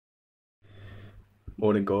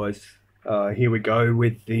Morning, guys. Here we go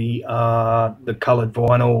with the coloured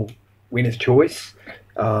vinyl winner's choice.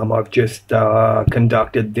 I've just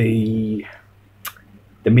conducted the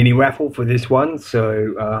mini raffle for this one,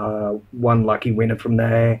 so one lucky winner from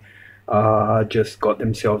there just got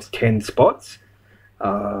themselves 10 spots.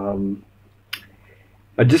 I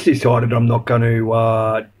just decided I'm not going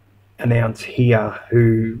to announce here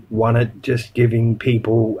who won it, just giving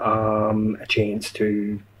people a chance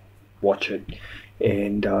to watch it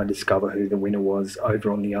and discover who the winner was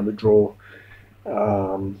over on the other draw,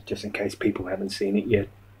 just in case people haven't seen it yet.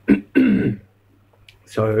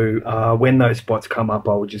 So when those spots come up,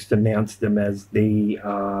 I'll just announce them as the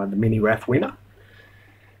mini RAF winner,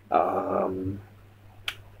 and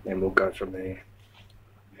we'll go from there.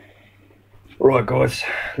 All right, guys,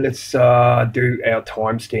 let's do our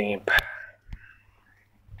timestamp.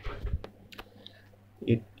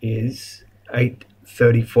 It is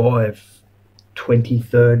 8:35.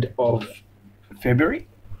 23rd of February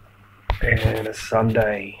and a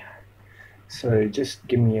Sunday. So just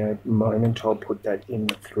give me a moment, I'll put that in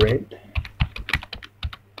the thread.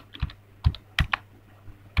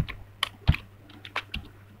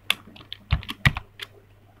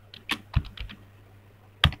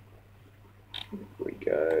 Here we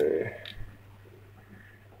go.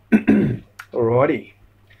 Alrighty.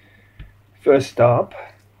 First up,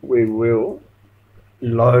 we will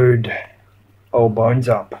load old bones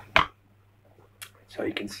up. So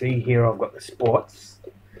you can see here I've got the spots.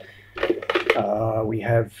 We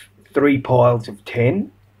have 3 piles of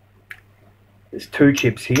 10. There's 2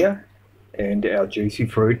 chips here and our juicy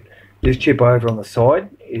fruit. This chip over on the side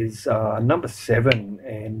is number 7,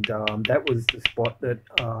 and that was the spot that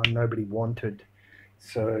nobody wanted.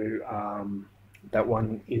 So that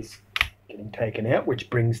one is getting taken out, which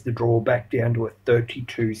brings the draw back down to a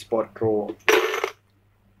 32 spot draw.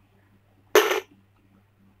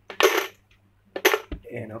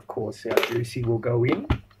 And of course our juicy will go in.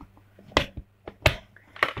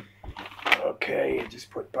 Okay,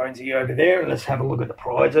 just put Bonesy over there and let's have a look at the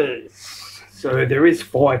prizes. So there is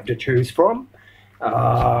 5 to choose from.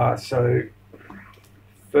 So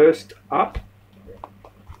first up,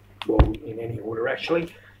 well, in any order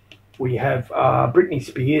actually, we have Britney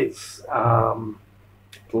Spears.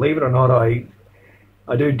 Believe it or not, I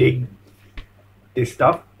do dig this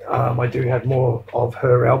stuff. I do have more of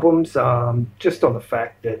her albums, just on the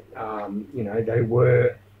fact that you know, they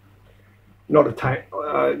were not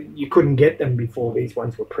you couldn't get them before these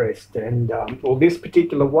ones were pressed. And well, this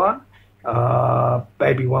particular one,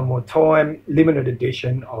 Baby One More Time, limited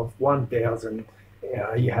edition of 1,000.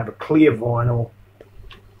 You have a clear vinyl.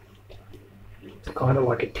 It's kind of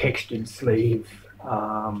like a textured sleeve.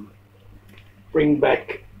 Bring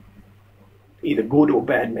back either good or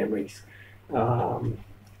bad memories.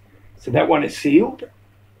 So that one is sealed.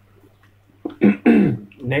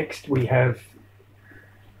 Next we have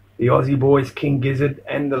the Aussie Boys, King Gizzard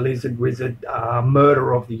and the Lizard Wizard,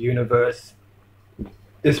 Murder of the Universe.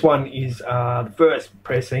 This one is the first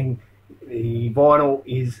pressing. The vinyl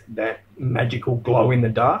is that magical glow in the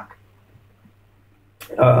dark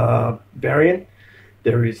variant.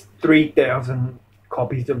 There is 3,000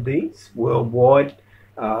 copies of these worldwide.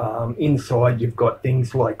 Inside you've got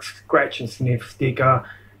things like scratch and sniff sticker,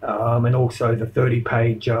 and also the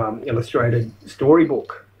 30-page illustrated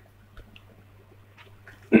storybook.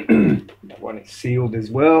 That one is sealed as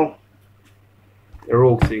well. They're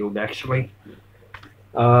all sealed actually.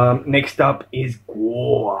 Next up is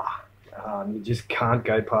Gwar. You just can't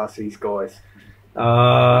go past these guys.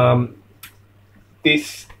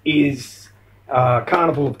 This is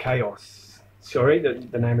Carnival of Chaos. Sorry,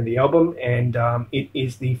 the name of the album, and it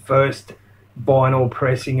is the first vinyl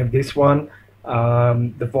pressing of this one.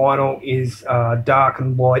 The vinyl is dark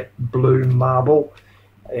and white blue marble.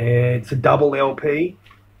 It's a double LP,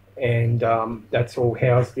 and that's all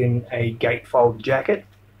housed in a gatefold jacket.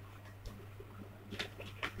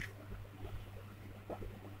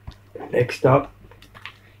 Next up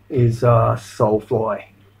is Soulfly,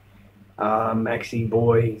 Maxi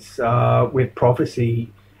Boys with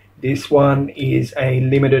Prophecy. This one is a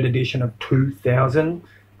limited edition of 2,000.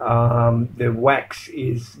 The wax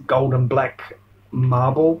is golden black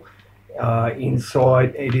marble.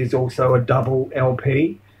 Inside it is also a double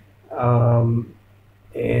LP.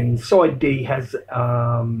 And side D has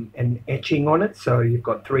an etching on it, so you've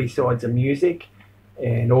got 3 sides of music.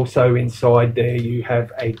 And also inside there you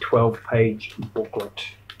have a 12-page booklet.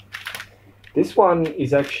 This one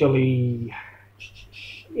is actually,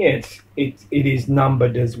 yeah, it is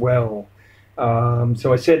numbered as well.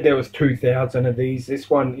 So I said there was 2,000 of these. This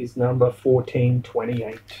one is number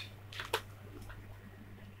 1428.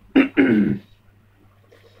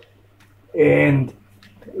 And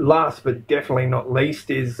last but definitely not least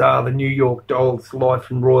is the New York Dolls Live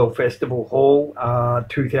from Royal Festival Hall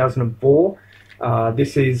 2004.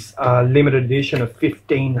 This is a limited edition of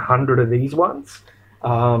 1,500 of these ones.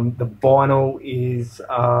 The vinyl is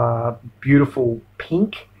beautiful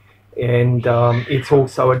pink, and it's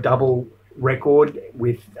also a double record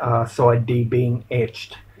with side D being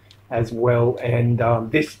etched as well.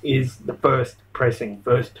 And this is the first pressing,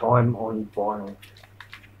 first time on vinyl.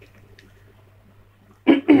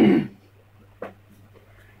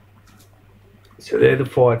 So they're the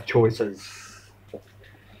 5 choices.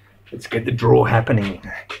 Let's get the draw happening.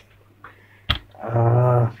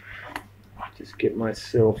 Just get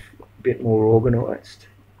myself a bit more organised.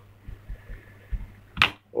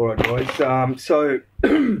 Alright guys, so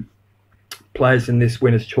players in this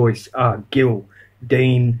winner's choice are Gil,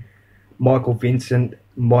 Dean, Michael Vincent,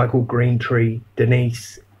 Michael Greentree,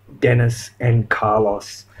 Denise, Dennis and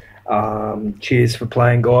Carlos. Cheers for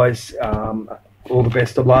playing, guys. All the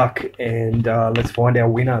best of luck, and let's find our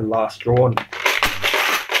winner. Last drawn.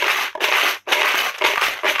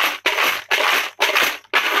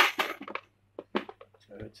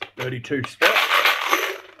 So it's a 32 spot.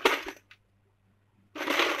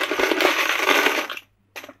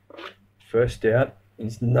 First out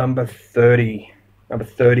is number 30. Number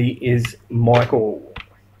 30 is Michael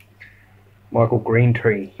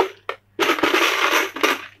Greentree.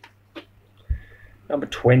 Number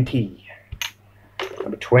 20.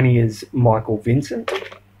 Number 20 is Michael Vincent.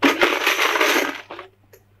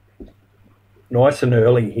 Nice and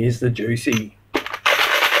early. Here's the juicy.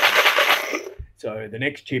 So the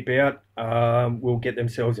next chip out will get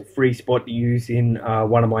themselves a free spot to use in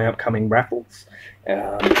one of my upcoming raffles.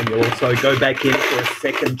 And you'll also go back in for a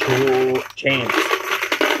second chance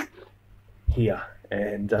here.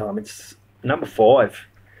 And it's number 5.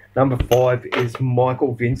 Number 5 is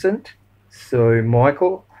Michael Vincent. So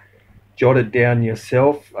Michael, jot it down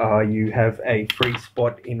yourself. You have a free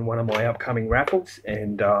spot in one of my upcoming raffles.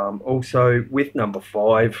 And also with number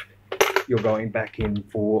 5, you're going back in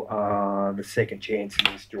for the second chance in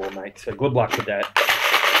this draw, mate. So good luck with that.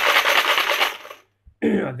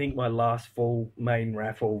 I think my last full main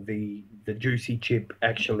raffle, the juicy chip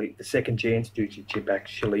actually, the second chance juicy chip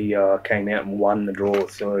actually came out and won the draw.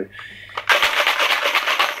 So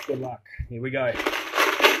good luck. Here we go.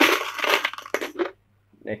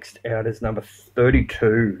 Next out is number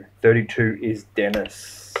 32. 32 is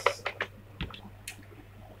Dennis.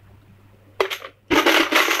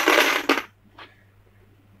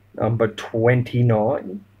 Number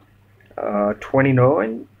 29.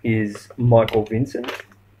 29 is Michael Vincent.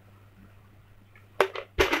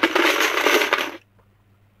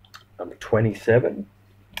 Number 27.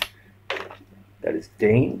 That is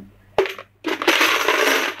Dean.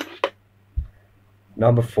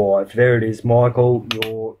 Number 5. There it is, Michael.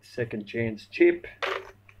 Your second chance chip.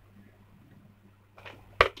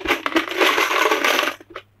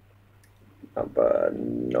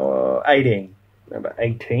 Number 18. Number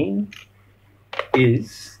 18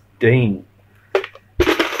 is Dean.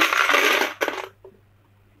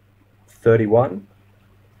 31.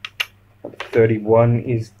 Number 31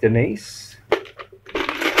 is Denise.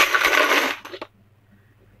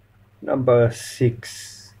 Number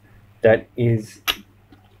 6, that is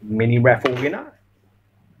mini raffle winner.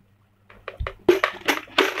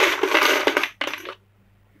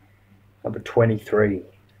 Number 23.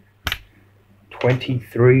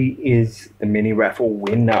 23 is the mini raffle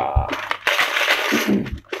winner.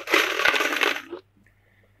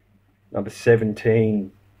 Number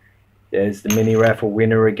 17, there's the mini raffle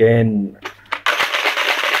winner again.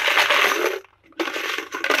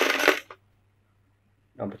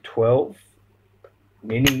 Number 12,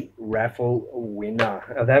 mini raffle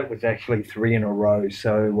winner. That was actually 3 in a row.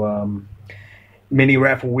 So mini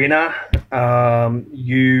raffle winner,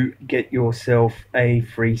 you get yourself a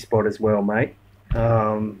free spot as well, mate.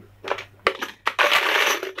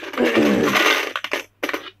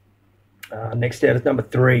 Next out is number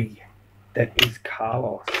 3. That is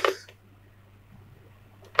Carlos.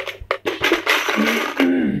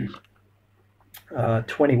 Uh,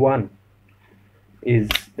 21 is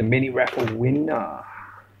the mini raffle winner.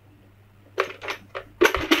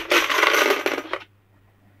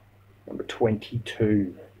 Number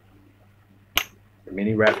 22, the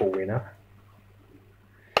mini raffle winner.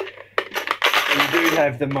 You do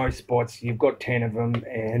have the most spots. You've got 10 of them,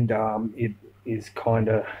 and it is kind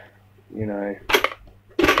of, you know,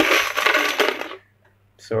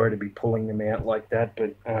 sorry to be pulling them out like that,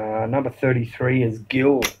 but number 33 is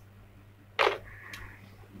Gil.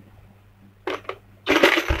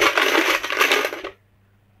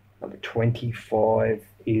 Number 25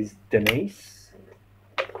 is Denise.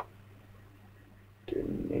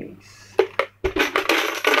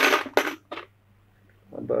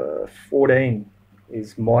 Number 14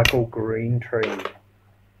 is Michael Greentree.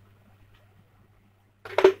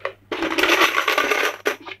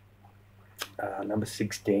 Number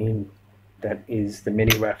 16, that is the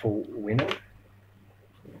mini raffle winner.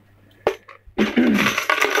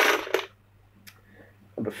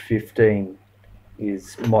 Number 15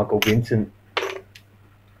 is Michael Vincent.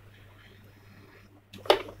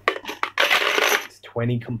 It's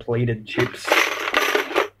 20 completed chips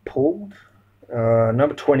pulled.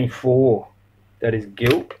 Number 24, that is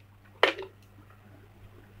Gil.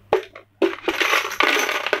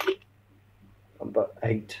 Number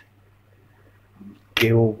 8,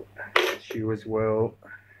 Gil, you as well.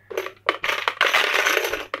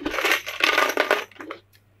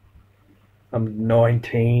 Number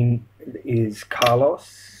 19 is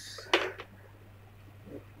Carlos.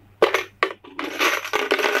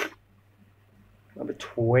 Number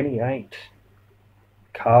 28,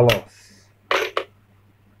 Carlos.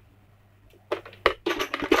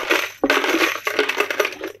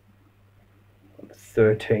 Number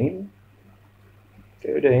 13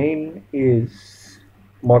 is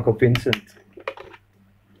Michael Vincent.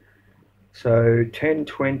 So 10,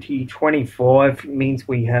 20, 25 means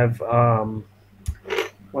we have 1,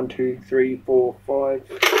 2, 3, 4,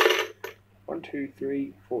 5. 1, 2,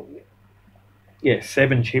 3, 4. Yeah,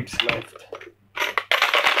 7 chips left.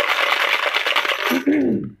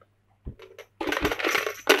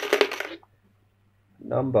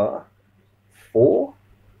 Number 4.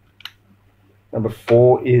 Number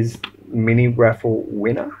 4 is mini raffle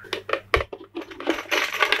winner.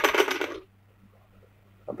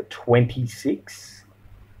 Number 26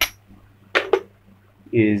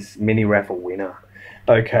 is mini raffle winner.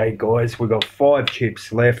 Okay, guys, we've got 5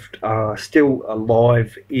 chips left. Still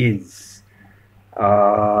alive is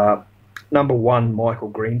number 1, Michael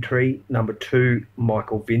Greentree. Number 2,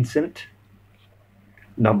 Michael Vincent.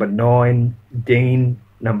 Number 9, Dean.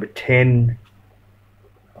 Number 10,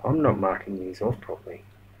 I'm not marking these off properly.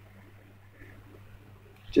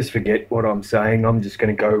 Just forget what I'm saying. I'm just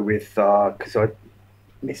going to go with, because I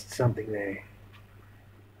missed something there.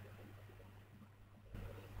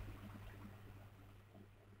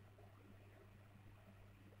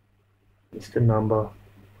 Missed a number.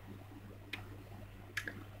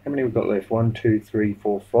 How many we've got left? 1, 2, 3,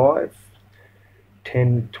 4, 5,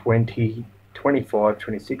 10, 20, 25,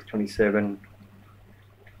 26, 27.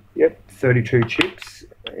 Yep, 32 chips.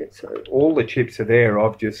 So all the chips are there.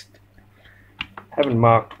 I've just haven't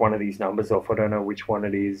marked one of these numbers off. I don't know which one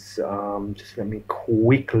it is. Just let me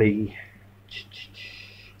quickly.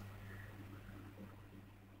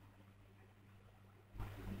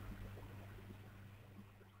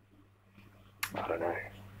 I don't know.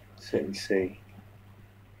 Let me see.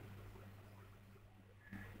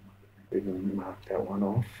 We can mark that one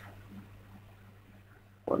off.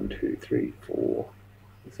 1, 2, 3, 4.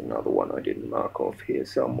 There's another one I didn't mark off here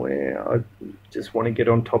somewhere. I just want to get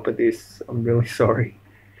on top of this. I'm really sorry.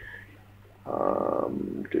 No,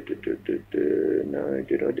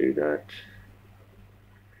 did I do that?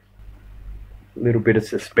 A little bit of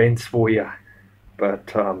suspense for you,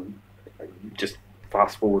 but just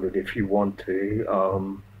fast forward it if you want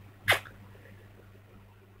to.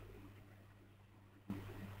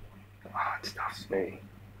 It stuffs me.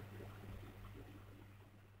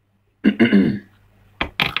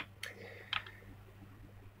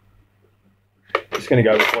 Just going to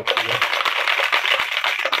go with what's here.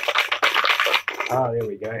 There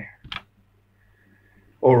we go.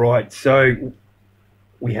 All right, so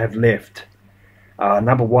we have left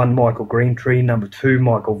number 1, Michael Greentree. Number 2,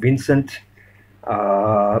 Michael Vincent.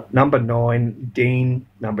 Number 9, Dean.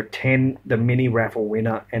 Number 10, the mini raffle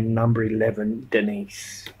winner. And number 11,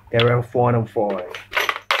 Denise. They're our final 5.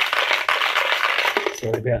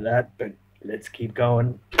 Sorry about that, but let's keep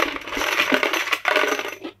going.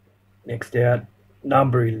 Next out,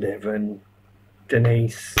 number 11,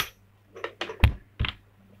 Denise.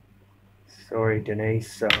 Sorry,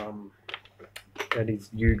 Denise. That is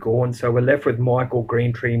you gone. So we're left with Michael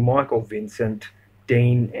Greentree, Michael Vincent,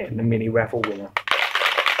 Dean, and the mini raffle winner.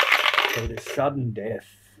 So the sudden death.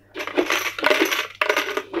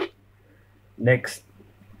 Next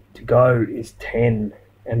to go is 10,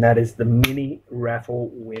 and that is the mini raffle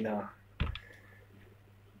winner.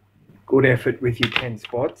 Good effort with your 10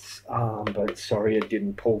 spots, but sorry it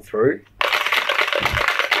didn't pull through.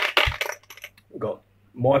 We've got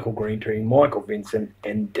Michael Greentree, Michael Vincent,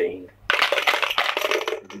 and Dean.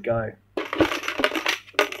 There we go.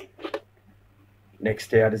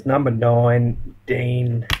 Next out is number 9,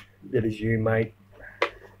 Dean. That is you, mate.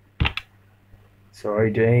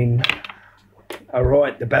 Sorry, Dean. All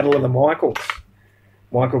right, the Battle of the Michaels.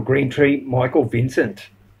 Michael Greentree, Michael Vincent.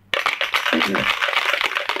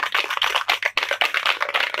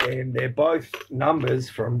 And they're both numbers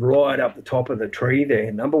from right up the top of the tree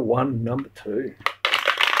there. Number 1, number 2.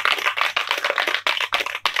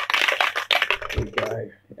 There we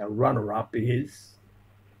go. Our runner-up is...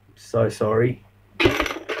 So sorry.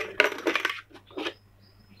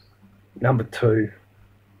 Number 2.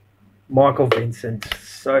 Michael Vincent.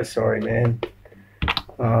 So sorry, man.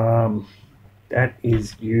 That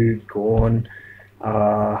is you gone.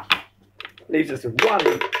 Leaves us with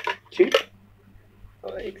 1 chip.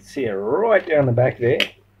 Oh, you can see it right down the back there.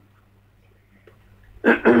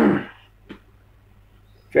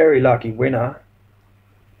 Very lucky winner.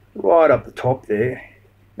 Right up the top there.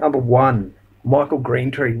 Number 1, Michael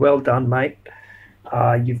Greentree. Well done, mate.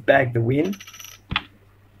 You've bagged the win.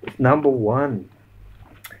 Number 1.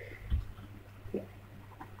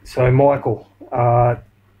 So, Michael,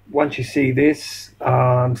 once you see this,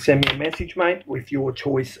 send me a message, mate, with your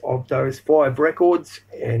choice of those 5 records,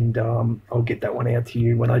 and I'll get that one out to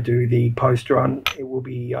you when I do the post run. It will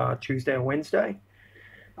be Tuesday or Wednesday.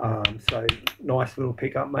 So, nice little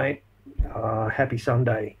pickup, mate. Happy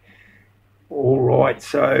Sunday. All right,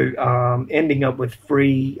 so ending up with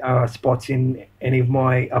free spots in any of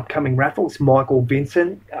my upcoming raffles. Michael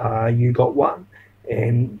Vincent, you got 1.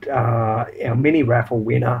 And our mini raffle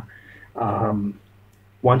winner,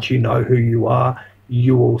 once you know who you are,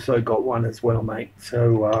 you also got 1 as well, mate.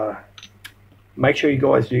 So make sure you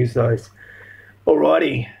guys use those.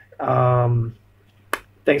 Alrighty,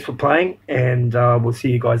 thanks for playing, and we'll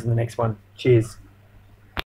see you guys in the next one. Cheers.